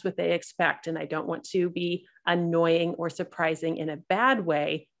and that's what they expect. And I don't want to be annoying or surprising in a bad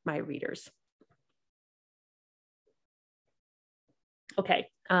way, my readers. Okay,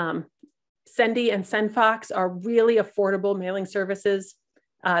 Sendy and SendFox are really affordable mailing services.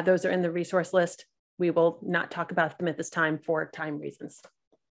 Those are in the resource list. We will not talk about them at this time for time reasons.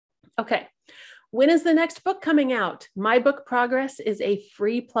 Okay, when is the next book coming out? My Book Progress is a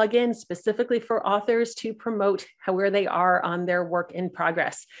free plugin specifically for authors to promote where they are on their work in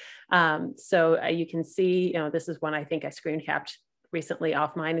progress. So you can see, this is one I think I screen capped recently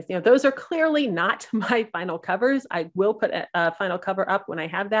off mine. Those are clearly not my final covers. I will put a final cover up when I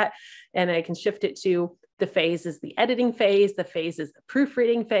have that, and I can shift it to the phase is the editing phase, the phase is the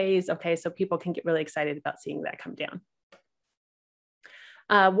proofreading phase. Okay, so people can get really excited about seeing that come down.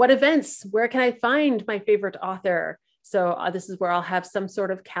 What events? Where can I find my favorite author? So this is where I'll have some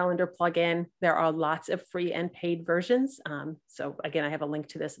sort of calendar plugin. There are lots of free and paid versions. So again, I have a link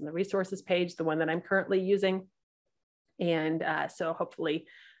to this in the resources page, the one that I'm currently using. And so hopefully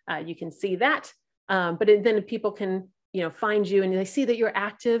you can see that. But then people can find you and they see that you're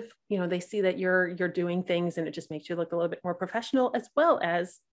active, they see that you're doing things, and it just makes you look a little bit more professional, as well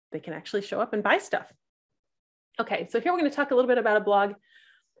as they can actually show up and buy stuff. Okay, so here we're going to talk a little bit about a blog,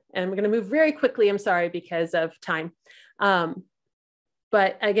 and we're going to move very quickly. I'm sorry, because of time.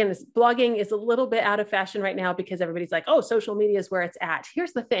 But again, blogging is a little bit out of fashion right now because everybody's like, oh, social media is where it's at.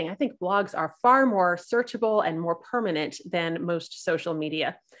 Here's the thing. I think blogs are far more searchable and more permanent than most social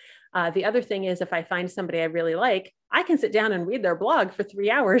media. The other thing is, if I find somebody I really like, I can sit down and read their blog for 3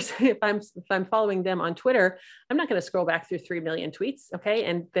 hours. If I'm following them on Twitter, I'm not going to scroll back through 3 million tweets, okay?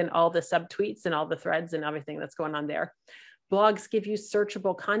 And then all the subtweets and all the threads and everything that's going on there. Blogs give you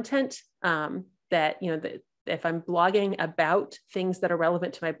searchable content that, if I'm blogging about things that are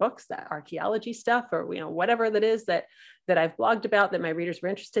relevant to my books, that archaeology stuff, or whatever that is that I've blogged about that my readers were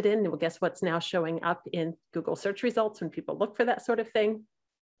interested in, well, guess what's now showing up in Google search results when people look for that sort of thing.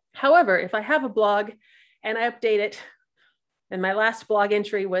 However, if I have a blog and I update it, and my last blog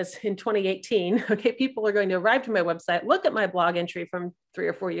entry was in 2018, okay, people are going to arrive to my website, look at my blog entry from 3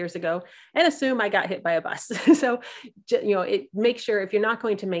 or 4 years ago, and assume I got hit by a bus. So, make sure if you're not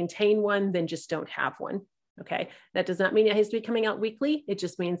going to maintain one, then just don't have one. Okay, that does not mean it has to be coming out weekly. It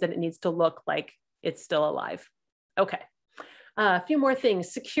just means that it needs to look like it's still alive. Okay, a few more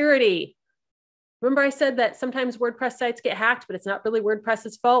things. Security. Remember I said that sometimes WordPress sites get hacked, but it's not really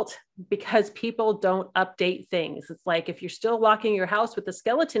WordPress's fault because people don't update things. It's like if you're still locking your house with a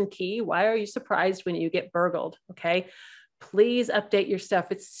skeleton key, why are you surprised when you get burgled? Okay, please update your stuff.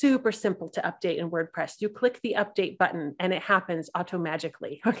 It's super simple to update in WordPress. You click the update button and it happens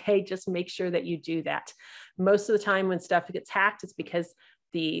automatically. Okay, just make sure that you do that. Most of the time when stuff gets hacked, it's because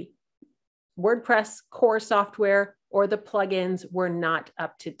the WordPress core software or the plugins were not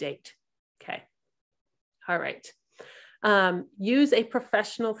up to date. Okay, all right. Use a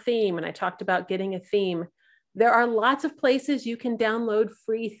professional theme. And I talked about getting a theme. There are lots of places you can download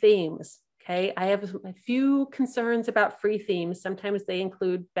free themes. Okay, I have a few concerns about free themes. Sometimes they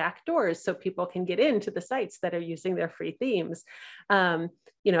include backdoors so people can get into the sites that are using their free themes.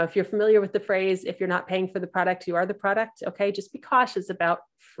 You know, if you're familiar with the phrase, if you're not paying for the product, you are the product. Okay, just be cautious about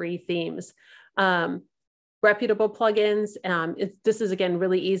free themes. Reputable plugins. This is, again,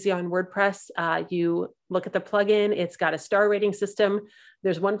 really easy on WordPress. You look at the plugin, it's got a star rating system.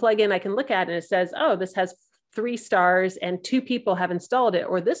 There's one plugin I can look at and it says, oh, this has 3 stars and 2 people have installed it,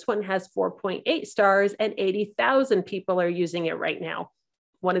 or this one has 4.8 stars and 80,000 people are using it right now.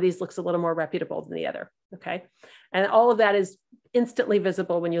 One of these looks a little more reputable than the other, okay? And all of that is instantly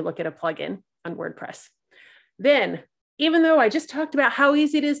visible when you look at a plugin on WordPress. Then, even though I just talked about how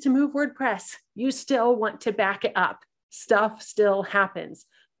easy it is to move WordPress, you still want to back it up. Stuff still happens.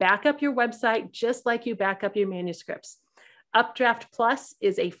 Back up your website just like you back up your manuscripts. Updraft Plus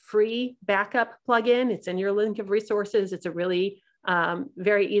is a free backup plugin. It's in your link of resources. It's a really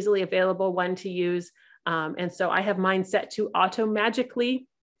very easily available one to use. And so I have mine set to auto-magically,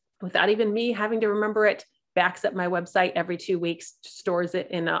 without even me having to remember it, backs up my website every 2 weeks, stores it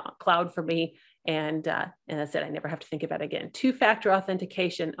in a cloud for me. And that's it. I never have to think about it again. 2-factor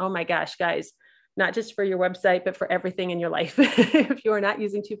authentication. Oh my gosh, guys, not just for your website, but for everything in your life. If you are not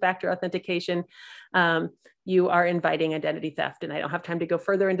using 2-factor authentication, you are inviting identity theft. And I don't have time to go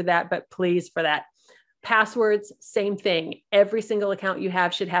further into that, but please, for that. Passwords, same thing. Every single account you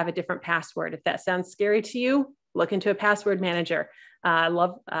have should have a different password. If that sounds scary to you, look into a password manager. I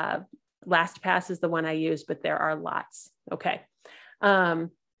love LastPass is the one I use, but there are lots. Okay.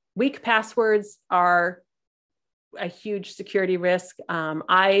 Weak passwords are a huge security risk.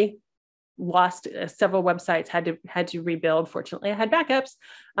 I lost several websites, had to rebuild. Fortunately, I had backups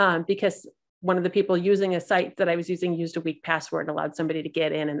because one of the people using a site that I was using used a weak password, allowed somebody to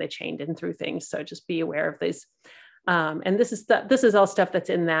get in and they chained in through things. So just be aware of these. And this is all stuff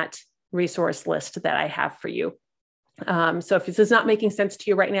that's in that resource list that I have for you. So if this is not making sense to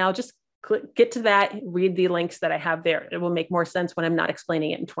you right now, just get to that, read the links that I have there. It will make more sense when I'm not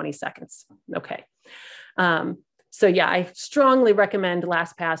explaining it in 20 seconds. Okay. So yeah, I strongly recommend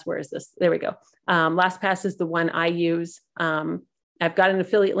LastPass. Where is this? There we go. LastPass is the one I use. I've got an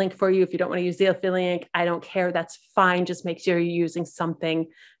affiliate link for you. If you don't want to use the affiliate link, I don't care. That's fine. Just make sure you're using something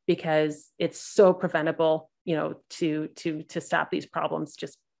because it's so preventable, you know, to stop these problems.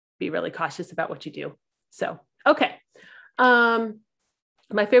 Just be really cautious about what you do. So, okay.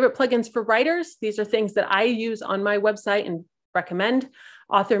 My favorite plugins for writers. These are things that I use on my website and recommend.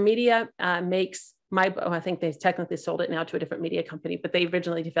 Author Media makes I think they technically sold it now to a different media company, but they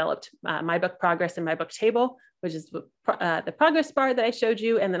originally developed My Book Progress and My Book Table, which is the progress bar that I showed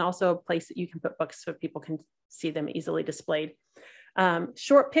you, and then also a place that you can put books so people can see them easily displayed.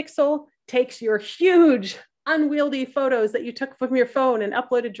 Short Pixel takes your huge unwieldy photos that you took from your phone and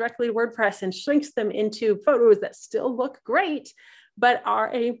uploaded directly to WordPress and shrinks them into photos that still look great, but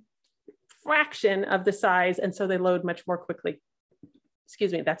are a fraction of the size. And so they load much more quickly.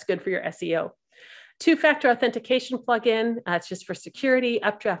 Excuse me, that's good for your SEO. 2-factor authentication plugin, it's just for security.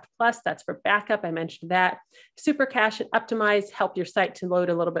 Updraft Plus, that's for backup. I mentioned that. Super Cache and Optimize help your site to load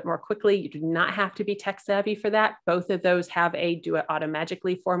a little bit more quickly. You do not have to be tech savvy for that. Both of those have a do it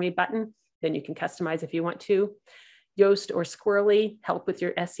automatically for me button. Then you can customize if you want to. Yoast or Squirrely help with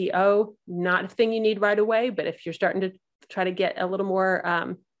your SEO. Not a thing you need right away, but if you're starting to try to get a little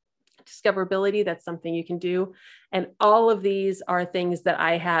more discoverability, that's something you can do. And all of these are things that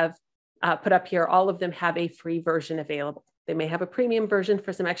I have put up here. All of them have a free version available. They may have a premium version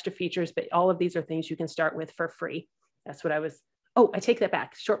for some extra features, but all of these are things you can start with for free. That's what I take that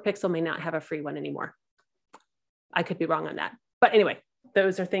back. Short Pixel may not have a free one anymore. I could be wrong on that. But anyway,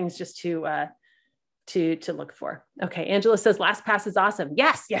 those are things just to look for. Okay, Angela says LastPass is awesome.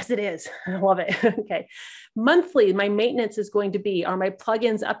 Yes, it is. I love it. Okay. Monthly, my maintenance is going to be, are my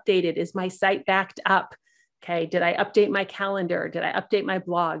plugins updated? Is my site backed up? Okay, did I update my calendar? Did I update my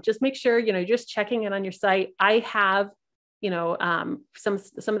blog? Just make sure, you're just checking in on your site. I have, some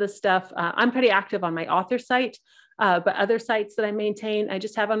of the stuff, I'm pretty active on my author site, but other sites that I maintain, I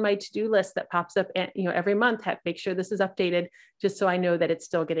just have on my to-do list that pops up, every month, make sure this is updated just so I know that it's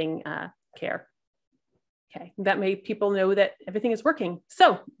still getting care. Okay, that made people know that everything is working.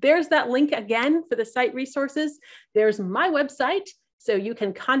 So there's that link again for the site resources. There's my website. So you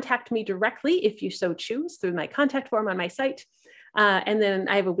can contact me directly if you so choose through my contact form on my site. And then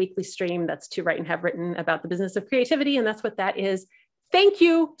I have a weekly stream that's To Write and Have Written about the business of creativity. And that's what that is. Thank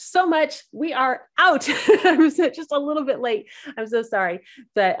you so much. We are out. I was just a little bit late. I'm so sorry,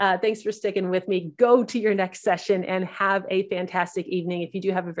 but thanks for sticking with me. Go to your next session and have a fantastic evening. If you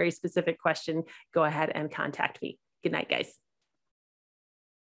do have a very specific question, go ahead and contact me. Good night, guys.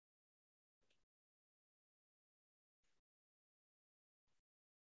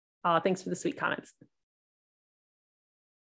 Thanks for the sweet comments.